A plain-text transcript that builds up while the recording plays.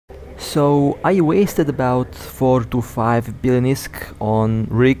So I wasted about 4 to 5 billion ISK on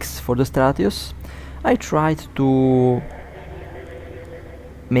rigs for the Stratios. I tried to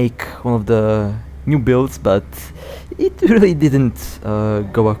make one of the new builds, but it really didn't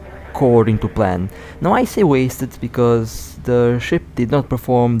go according to plan. Now I say wasted because the ship did not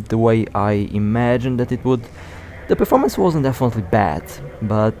perform the way I imagined that it would. The performance wasn't definitely bad,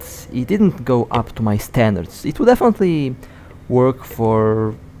 but it didn't go up to my standards. It would definitely work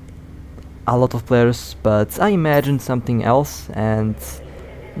for a lot of players, but I imagined something else, and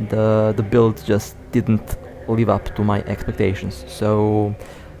the build just didn't live up to my expectations. So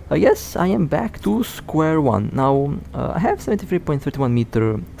I guess I am back to square one. Now I have 73.31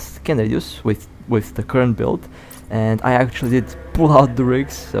 meter scan radius with the current build, and I actually did pull out the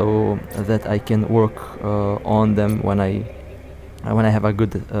rigs so that I can work on them when I have a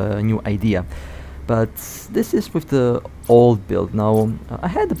good new idea. But this is with the old build. Now I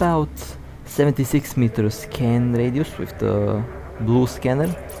had about 76 meter scan radius with the blue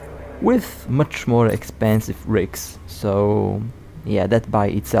scanner, with much more expensive rigs. So yeah, that by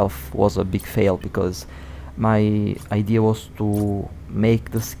itself was a big fail, because my idea was to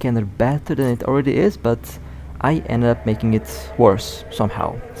make the scanner better than it already is, but I ended up making it worse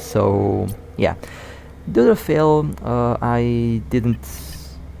somehow. So yeah, the other fail, I didn't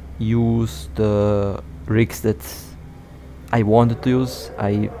use the rigs that I wanted to use.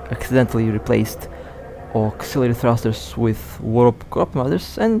 I accidentally replaced auxiliary thrusters with warp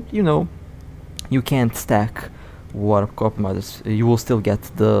optimizers, and you know, you can't stack warp optimizers, you will still get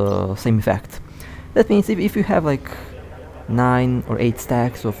the same effect. That means if you have like 9 or 8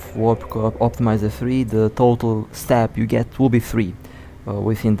 stacks of warp optimizer 3, the total stab you get will be 3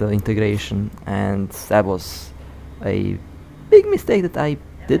 within the integration, and that was a big mistake that I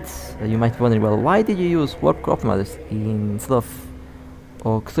did. You might be wondering, well, why did you use warp optimizers instead of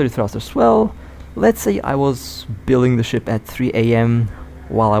auxiliary thrusters? Well, let's say I was building the ship at 3 AM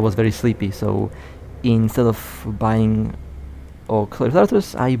while I was very sleepy, so instead of buying auxiliary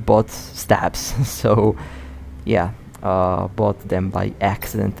thrusters, I bought stabs. So yeah, bought them by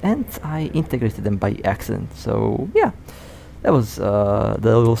accident, and I integrated them by accident. So yeah, that was the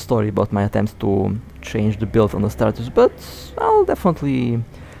little story about my attempt to change the build on the Stratios, but I'll definitely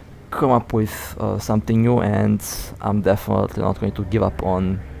come up with something new, and I'm definitely not going to give up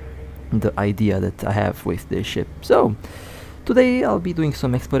on the idea that I have with this ship. So today I'll be doing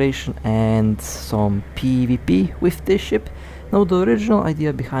some exploration and some PvP with this ship. Now the original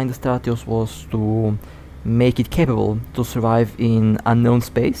idea behind the Stratios was to make it capable to survive in unknown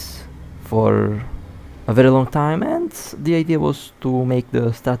space for a very long time, and the idea was to make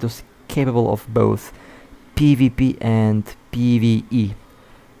the Stratios capable of both PvP and PvE.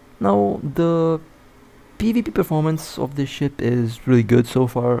 Now the PvP performance of this ship is really good so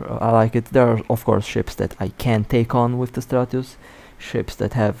far. I like it. There are of course ships that I can take on with the Stratios. Ships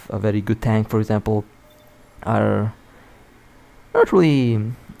that have a very good tank, for example, are not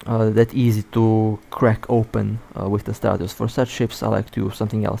really that easy to crack open with the Stratios. For such ships I like to use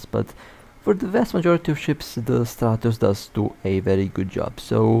something else, but for the vast majority of ships the Stratios does do a very good job.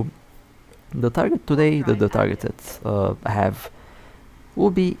 So the target today, the target that I have, will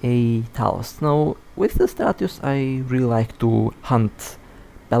be a Talos. Now with the Stratios I really like to hunt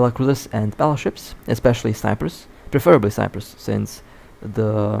battlecruisers and battleships, especially snipers, preferably snipers, since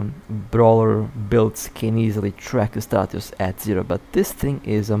the brawler builds can easily track the Stratios at 0, but this thing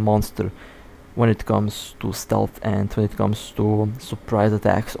is a monster when it comes to stealth and when it comes to surprise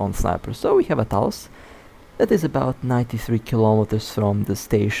attacks on snipers. So we have a Talos that is about 93 kilometers from the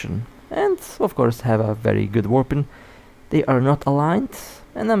station, and of course have a very good warping. They are not aligned,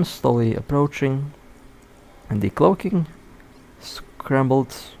 and I'm slowly approaching, and decloaking,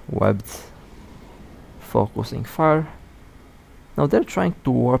 scrambled, webbed, focusing fire. Now they're trying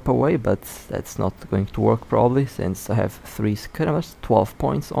to warp away, but that's not going to work probably, since I have 3 scramblers, 12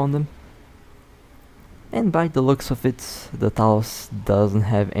 points on them. And by the looks of it, the Talos doesn't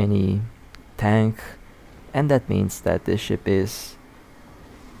have any tank, and that means that this ship is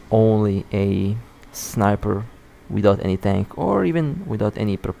only a sniper without any tank, or even without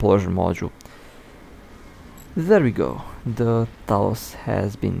any propulsion module. There we go. The Talos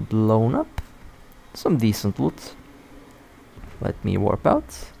has been blown up. Some decent loot. Let me warp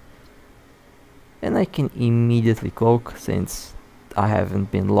out. And I can immediately cloak, since I haven't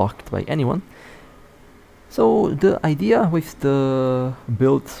been locked by anyone. So the idea with the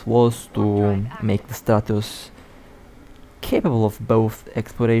build was to make the Stratios capable of both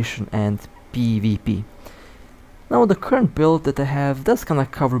exploration and PvP. Now the current build that I have does kind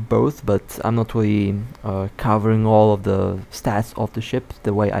of cover both, but I'm not really covering all of the stats of the ship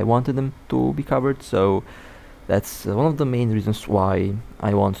the way I wanted them to be covered, so that's one of the main reasons why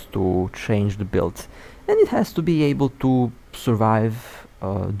I want to change the build. And it has to be able to survive,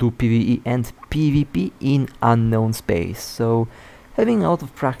 do PvE and PvP in unknown space, so having a lot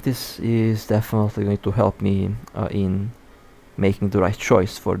of practice is definitely going to help me in making the right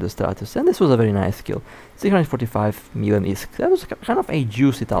choice for the Stratios, and this was a very nice skill. 645 million ISK. That was kind of a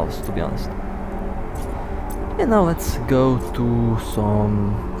juicy task, to be honest. And now let's go to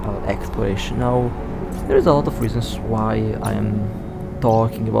some exploration. Now, there's a lot of reasons why I am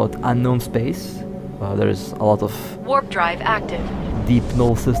talking about unknown space. There's a lot of warp drive active. Deep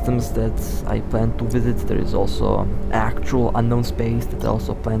null systems that I plan to visit. There is also actual unknown space that I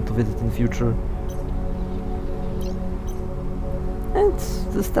also plan to visit in the future. And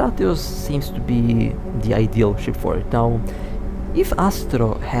the Stratios seems to be the ideal ship for it. Now, if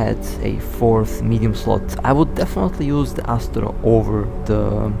Astro had a 4th medium slot, I would definitely use the Astro over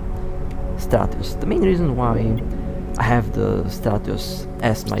the Stratios. The main reason why I have the Stratios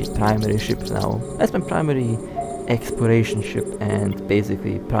as my primary ship now, as my primary exploration ship and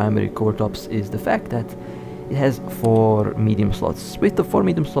basically primary core tops, is the fact that it has 4 medium slots. With the 4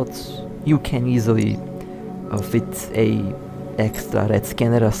 medium slots, you can easily fit a extra red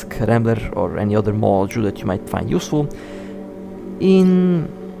scanner, a scrambler, or any other module that you might find useful. In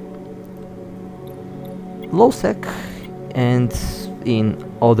low sec and in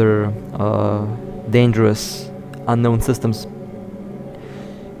other dangerous unknown systems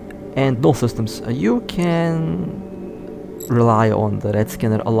and null systems, you can rely on the red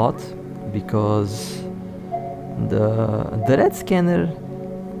scanner a lot, because the red scanner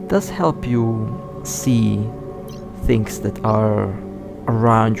does help you see things that are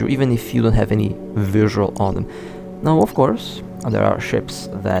around you, even if you don't have any visual on them. Now, of course, there are ships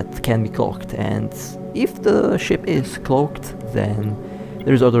that can be cloaked, and if the ship is cloaked, then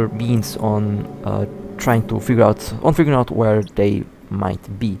there's other means on figuring out where they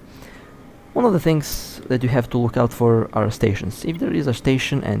might be. One of the things that you have to look out for are stations. If there is a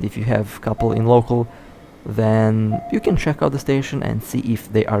station and if you have a couple in local, then you can check out the station and see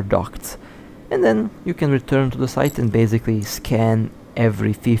if they are docked. And then you can return to the site and basically scan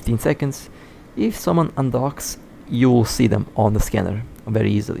every 15 seconds. If someone undocks, you will see them on the scanner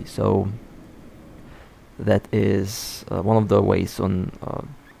very easily. So that is one of the ways on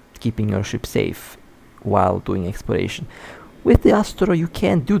keeping your ship safe while doing exploration. With the Astro you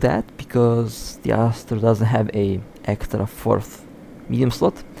can't do that, because the Astro doesn't have a extra 4th medium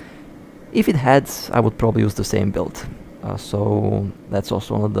slot. If it had, I would probably use the same build. So that's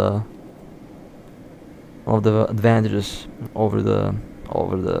also one of the advantages over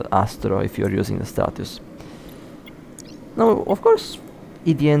the Astro if you're using the Stratios. Now, of course,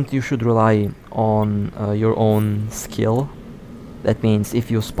 in the end you should rely on your own skill. That means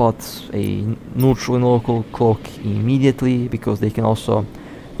if you spot a neutral and local, cloak immediately, because they can also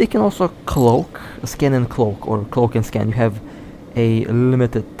cloak, scan and cloak, or cloak and scan. You have a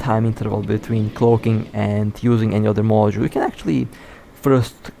limited time interval between cloaking and using any other module. You can actually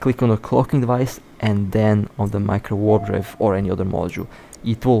first click on the cloaking device and then on the micro warp drive or any other module.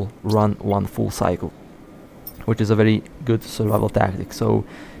 It will run one full cycle, which is a very good survival tactic. So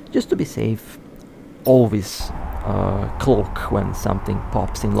just to be safe, always cloak when something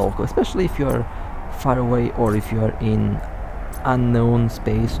pops in local, especially if you are far away or if you are in unknown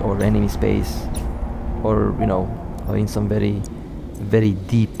space or enemy space, or you know, in some very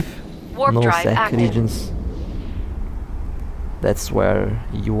deep null-sec regions. That's where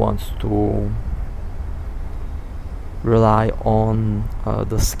you want to rely on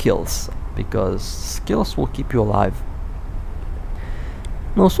the skills, because skills will keep you alive.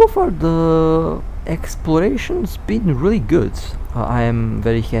 Now, so far the exploration's been really good. I am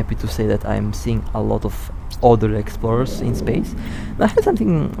very happy to say that I am seeing a lot of other explorers in space. Now, I had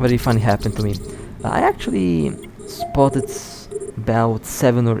something very funny happen to me. I actually spotted about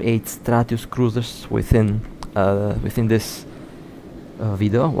 7 or 8 Stratios cruisers within this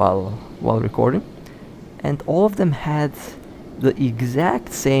video while recording, and all of them had the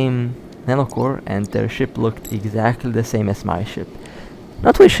exact same nanocore, and their ship looked exactly the same as my ship.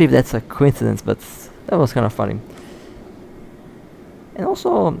 Not really sure if that's a coincidence, but that was kind of funny. And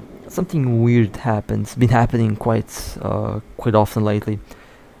also, something weird been happening quite often lately.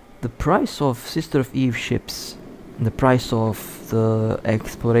 The price of Sister of Eve ships, the price of the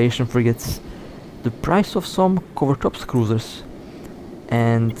exploration frigates, the price of some covertops cruisers,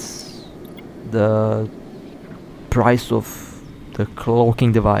 and the price of the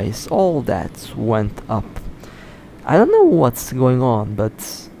cloaking device, all that went up. I don't know what's going on, but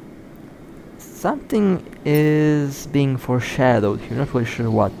something is being foreshadowed here. Not really sure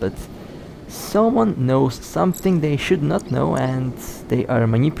what, but someone knows something they should not know, and they are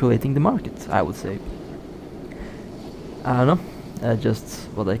manipulating the market, I would say. I don't know. Just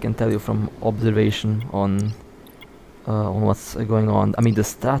what I can tell you from observation on what's going on. I mean, the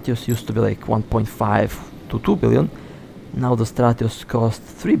Stratios used to be like 1.5 to 2 billion. Now the Stratios cost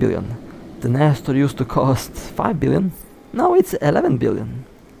 3 billion. The Nestor used to cost 5 billion. Now it's 11 billion.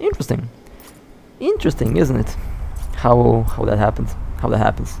 Interesting. Interesting, isn't it? How that happened? How that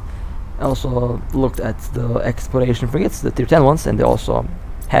happens? I also looked at the exploration frigates, the tier 10 ones, and they also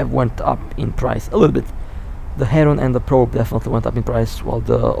have went up in price a little bit. The Heron and the Probe definitely went up in price, while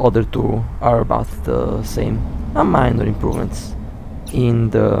the other two are about the same. A minor improvements in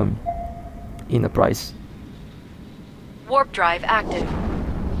the price. Warp drive active.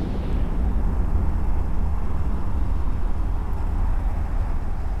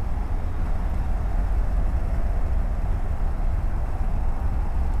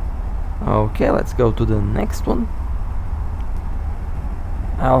 Okay, let's go to the next one.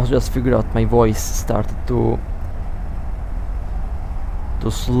 I also just figured out my voice started to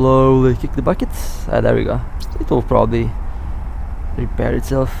slowly kick the bucket. There we go. It will probably repair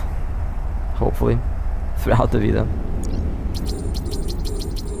itself, hopefully, throughout the video.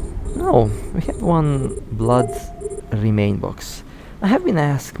 No, we have one blood remain box. I have been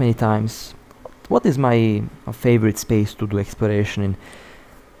asked many times, what is my favorite space to do exploration in?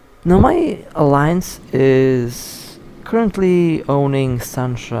 Now my alliance is currently owning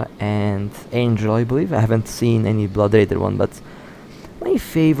Sancha and Angel, I believe. I haven't seen any Blood Raider one, but my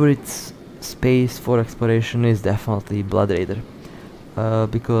favorite space for exploration is definitely Blood Raider.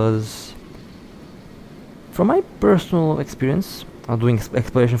 Because from my personal experience, doing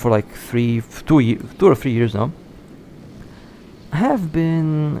exploration for like 2 or 3 years now, I have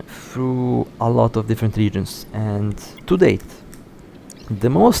been through a lot of different regions, and to date, the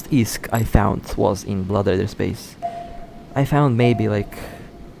most ISK I found was in Blood Raider space. I found maybe like,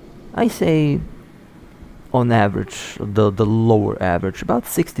 I say on average, the lower average, about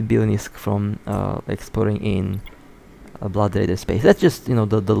 60 billion ISK from exploring in Blood Raider space. That's just, you know,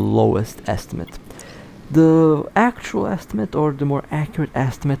 the lowest estimate. The actual estimate, or the more accurate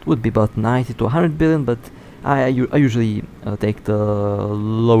estimate, would be about 90 to 100 billion, but I usually take the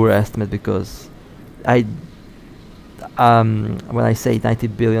lower estimate because when I say 90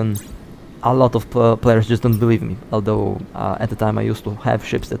 billion, a lot of players just don't believe me. Although at the time I used to have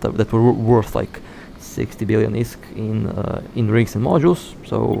ships that were worth like 60 billion ISK in rigs and modules.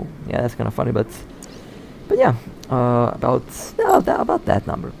 So yeah, that's kind of funny. But yeah, about that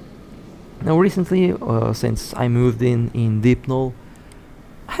number. Now recently, since I moved in Deep Null,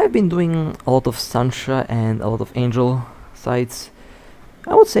 I have been doing a lot of Sancha and a lot of Angel sites.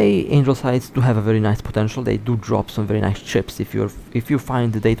 I would say Angel sites do have a very nice potential. They do drop some very nice chips. If you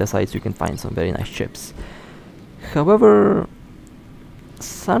find the data sites, you can find some very nice chips. However,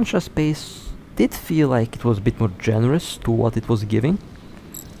 Sancha space did feel like it was a bit more generous to what it was giving.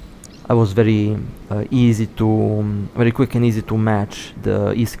 I was very quick and easy to match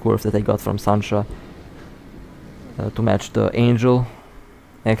the ISK worth that I got from Sancha to match the Angel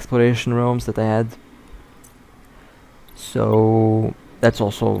exploration realms that I had. So that's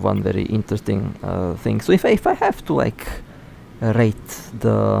also one very interesting thing. So if I have to like rate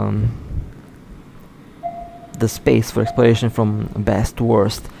the space for exploration from best to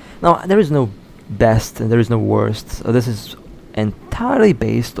worst, now there is no best and there is no worst. This is entirely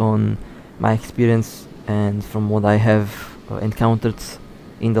based on my experience and from what I have encountered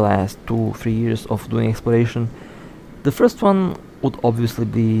in the last 2-3 years of doing exploration. The first one would obviously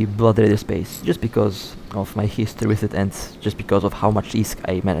be Blood Raider space, just because of my history with it and just because of how much ISK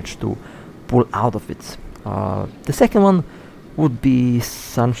I managed to pull out of it. The second one would be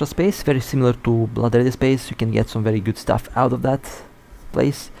Sancha space, very similar to Blood Raider space. You can get some very good stuff out of that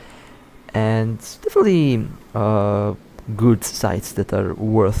place, and definitely good sites that are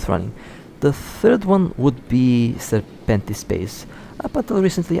worth running. The third one would be Serpentis space. Up until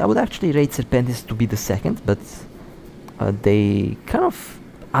recently, I would actually rate Serpentis to be the second, but they kind of,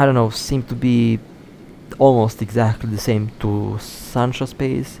 I don't know, seem to be almost exactly the same to Sancha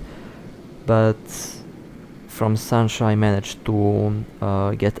space, but from Sancha I managed to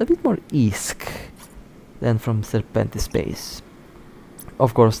get a bit more ISK than from Serpentis space.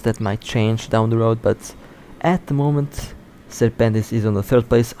 Of course, that might change down the road, but at the moment Serpentis is on the third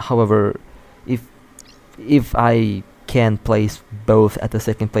place. However, if I can place both at the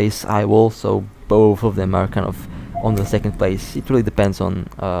second place, I will, so both of them are kind of on the second place. It really depends on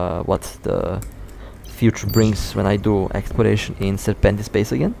what the future brings when I do exploration in Serpentis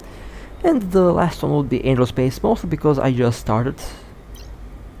space again. And the last one would be Angel Space, mostly because I just started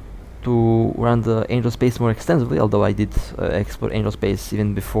to run the Angel Space more extensively, although I did explore Angel Space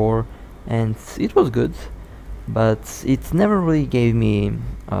even before, and it was good, but it never really gave me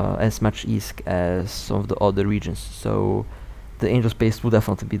as much ISK as some of the other regions, so the Angel Space would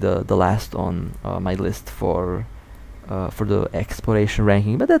definitely be the last on my list for the exploration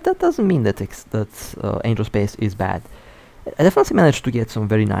ranking, but that doesn't mean that Angel Space is bad. I definitely managed to get some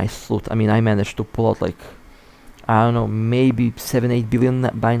very nice loot. I mean, I managed to pull out like, I don't know, maybe 7-8 billion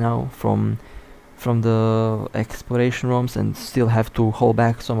by now from the exploration rooms, and still have to hold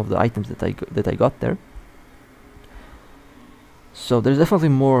back some of the items that I got there. So there's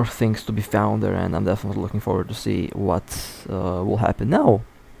definitely more things to be found there, and I'm definitely looking forward to see what will happen. Now,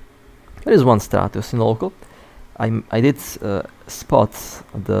 there is one Stratios in local. I did spot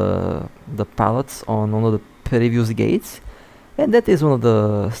the pallets on one of the previous gates, and that is one of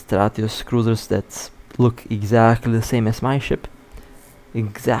the Stratios cruisers that look exactly the same as my ship.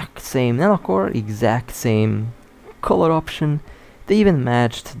 Exact same nanocore, exact same color option. They even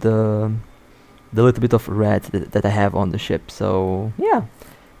matched the little bit of red that I have on the ship. So yeah,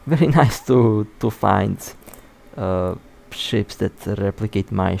 very nice to find ships that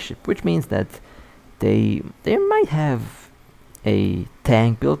replicate my ship, which means that they might have a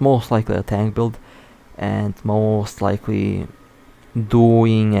tank build, most likely a tank build, and most likely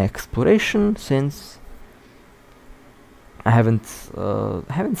doing exploration, since I haven't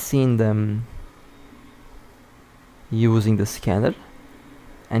seen them using the scanner.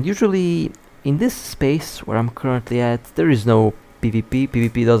 And usually in this space where I'm currently at, there is no PvP.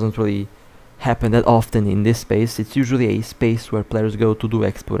 PvP doesn't really happen that often in this space. It's usually a space where players go to do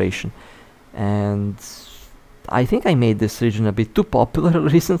exploration, and I think I made this region a bit too popular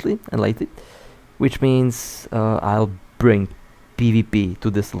recently and lately, which means I'll bring PvP to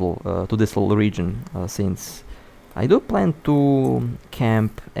this little region, since I do plan to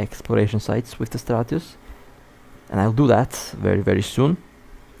camp exploration sites with the Stratios, and I'll do that very, very soon.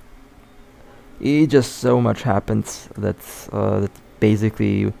 It just so much happened that that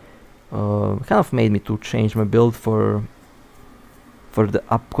basically kind of made me to change my build for the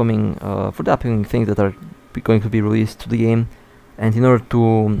upcoming things that are going to be released to the game. And in order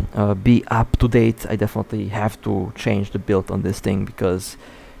to be up to date, I definitely have to change the build on this thing, because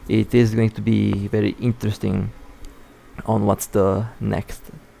it is going to be very interesting on what's the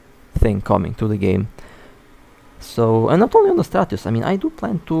next thing coming to the game. So, and not only on the Stratios, I mean, I do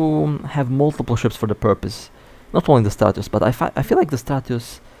plan to have multiple ships for the purpose. Not only the Stratios, but I feel like the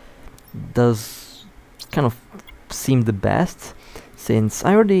Stratios does kind of seem the best, since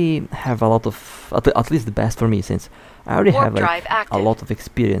I already have a lot of, at least the best for me, since I already have like a lot of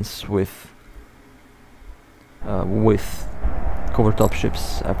experience with cover top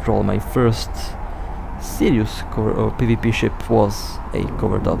ships. After all, my first serious PvP ship was a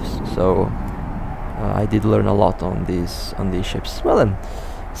cover tops, so I did learn a lot on these ships. Well then,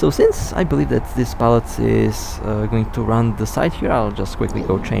 so since I believe that this pilot is going to run the site here, I'll just quickly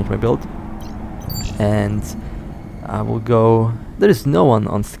go change my build, and I will go. There is no one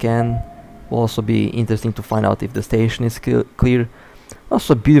on scan. Will also be interesting to find out if the station is clear.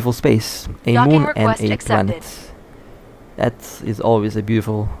 Also, beautiful space, a moon and a planet. That is always a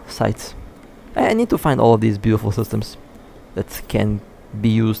beautiful sight. I need to find all of these beautiful systems that can be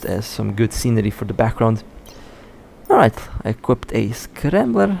used as some good scenery for the background. Alright, I equipped a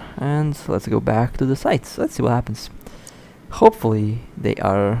scrambler, and let's go back to the sites. Let's see what happens. Hopefully they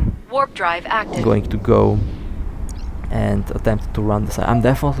are warp drive active. Going to go and attempt to run the site. I'm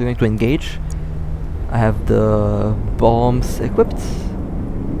definitely going to engage. I have the bombs equipped.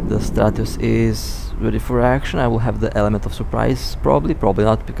 The Stratios is ready for action. I will have the element of surprise, probably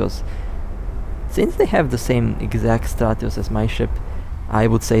not, because since they have the same exact Stratios as my ship, I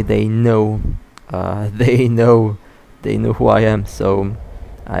would say they know who I am, so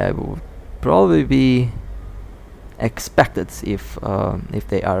I would probably be expected if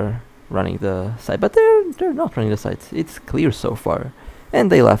they are running the site, but they're not running the site. It's clear so far,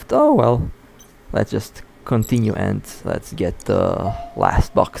 and they left. Oh well, let's just continue and let's get the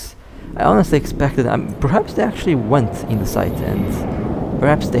last box. I honestly expected, perhaps they actually went in the site, and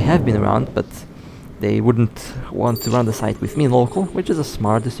perhaps they have been around, but they wouldn't want to run the site with me local, which is a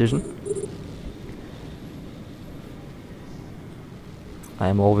smart decision.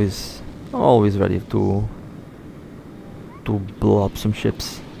 I'm always ready to blow up some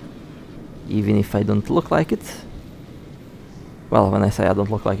ships, even if I don't look like it. Well, when I say I don't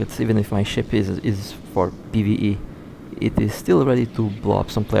look like it, even if my ship is for PvE, it is still ready to blow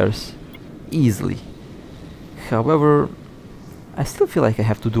up some players easily. However, I still feel like I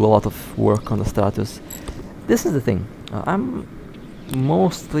have to do a lot of work on the Stratios. This is the thing. I'm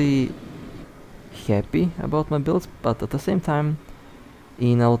mostly happy about my builds, but at the same time,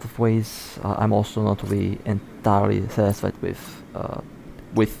 in a lot of ways, I'm also not really entirely satisfied with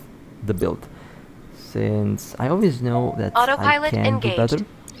the build, since I always know that I Autopilot can do better, engaged.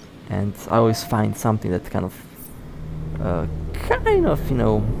 and I always find something that kind of,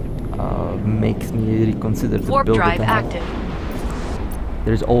 makes me reconsider the Warp build drive that I have. active.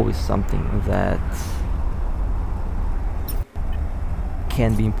 There's always something that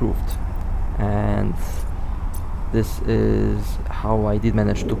can be improved, and this is how I did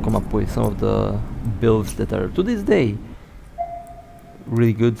manage to come up with some of the builds that are to this day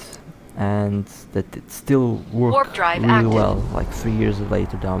really good, and that it still work Warp drive really active. well like 3 years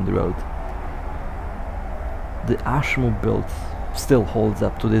later down the road. The Ashmo build still holds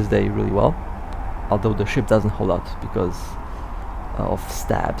up to this day really well, although the ship doesn't hold out because of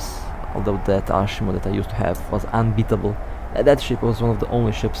stabs, although that Ashmo that I used to have was unbeatable. That ship was one of the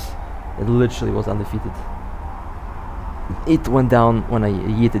only ships that literally was undefeated. It went down when I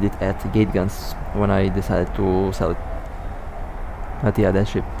yeeted it at gate guns when I decided to sell it. But yeah, that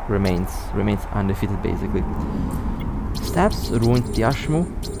ship remains undefeated basically. Stabs ruined the Ashmo,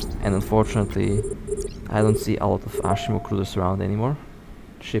 and unfortunately I don't see a lot of Ashmo cruisers around anymore.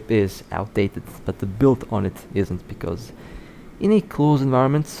 Ship is outdated, but the build on it isn't, because in a closed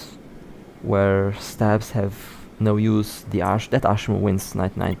environment where stabs have no use, that Ashmo wins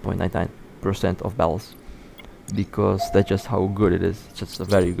 99.99% of battles, because that's just how good it is. It's just a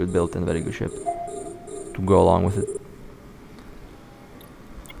very good build and a very good ship to go along with it.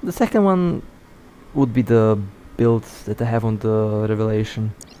 The second one would be the builds that I have on the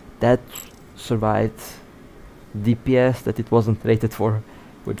Revelation. That survived DPS that it wasn't rated for,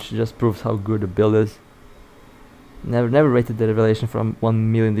 which just proves how good the build is. Never rated the Revelation from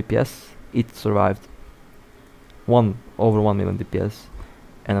 1 million DPS. It survived over 1 million DPS,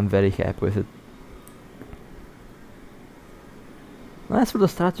 and I'm very happy with it. As for the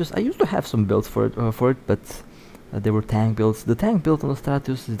Stratios, I used to have some builds for it, but they were tank builds. The tank build on the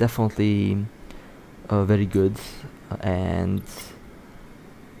Stratios is definitely very good, and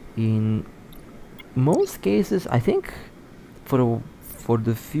in most cases, I think for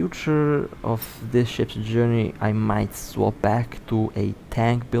the future of this ship's journey, I might swap back to a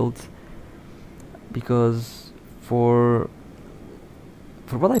tank build, because for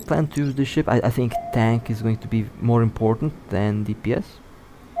what I plan to use this ship, I think tank is going to be more important than DPS.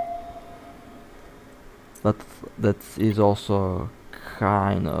 But that is also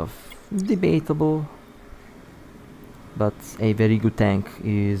kind of debatable. But a very good tank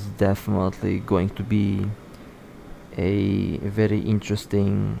is definitely going to be a very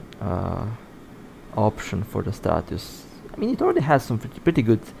interesting option for the Stratios. I mean, it already has some pretty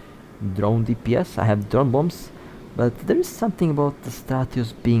good drone DPS. I have drone bombs, but there is something about the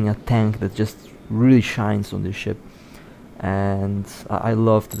Stratios being a tank that just really shines on this ship, and I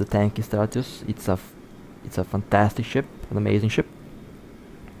loved the tanky Stratios. It's a fantastic ship, an amazing ship.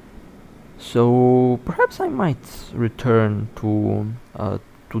 So perhaps I might return to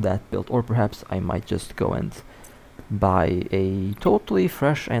that build, or perhaps I might just go and buy a totally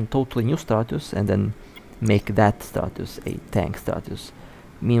fresh and totally new Stratios and then make that Stratios a tank Stratios.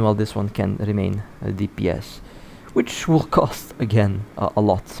 Meanwhile, this one can remain a DPS, which will cost again a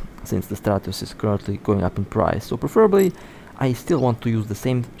lot, since the Stratios is currently going up in price. So preferably I still want to use the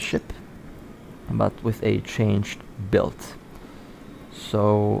same ship, but with a changed build,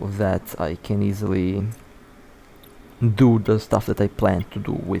 so that I can easily do the stuff that I plan to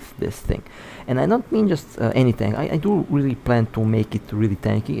do with this thing. And I don't mean just any tank. I do really plan to make it really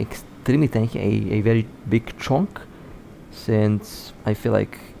tanky, extremely tanky, a very big chunk, since I feel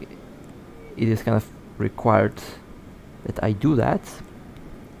like it is kind of required that I do that.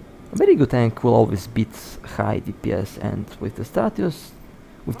 A very good tank will always beat high DPS, and with the Stratios,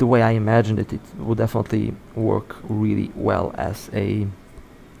 with the way I imagined it, it would definitely work really well as a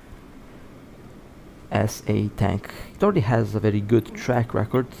tank. It already has a very good track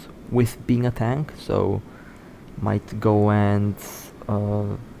record with being a tank, so might go and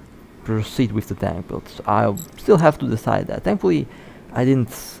proceed with the tank build. So I'll still have to decide that. Thankfully, I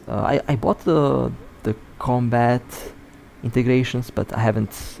didn't. I bought the combat integrations, but I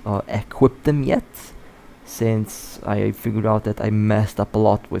haven't equipped them yet, since I figured out that I messed up a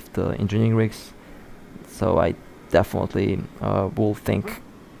lot with the engineering rigs. So I definitely will think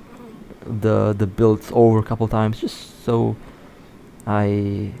the builds over a couple times, just so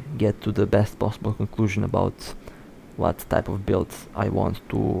I get to the best possible conclusion about what type of builds I want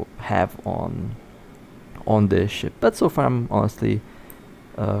to have on on the ship. But so far I'm honestly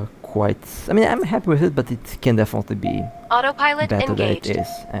quite, I mean, I'm happy with it, but it can definitely be Autopilot better than it engaged. is,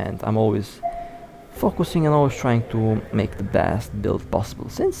 and I'm always focusing and always trying to make the best build possible,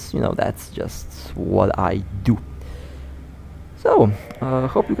 since, you know, that's just what I do. So,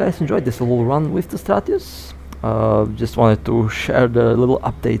 hope you guys enjoyed this little run with the Stratios. Just wanted to share the little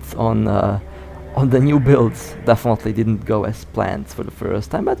updates on the new builds. Definitely didn't go as planned for the first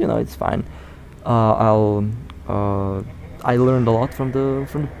time, but you know, it's fine. I learned a lot from the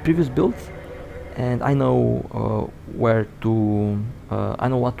previous builds, and I know where to I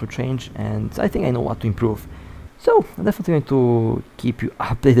know what to change, and I think I know what to improve. So I'm definitely going to keep you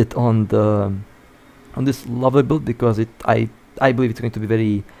updated on this lovely build, because I believe it's going to be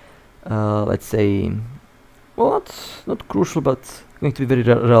very let's say, well, not crucial, but going to be very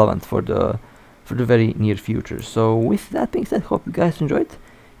relevant for the very near future. So with that being said, hope you guys enjoyed.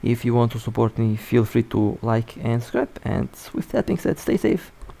 If you want to support me, feel free to like and subscribe. And with that being said, stay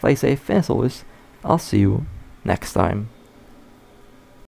safe, play safe, and as always, I'll see you next time.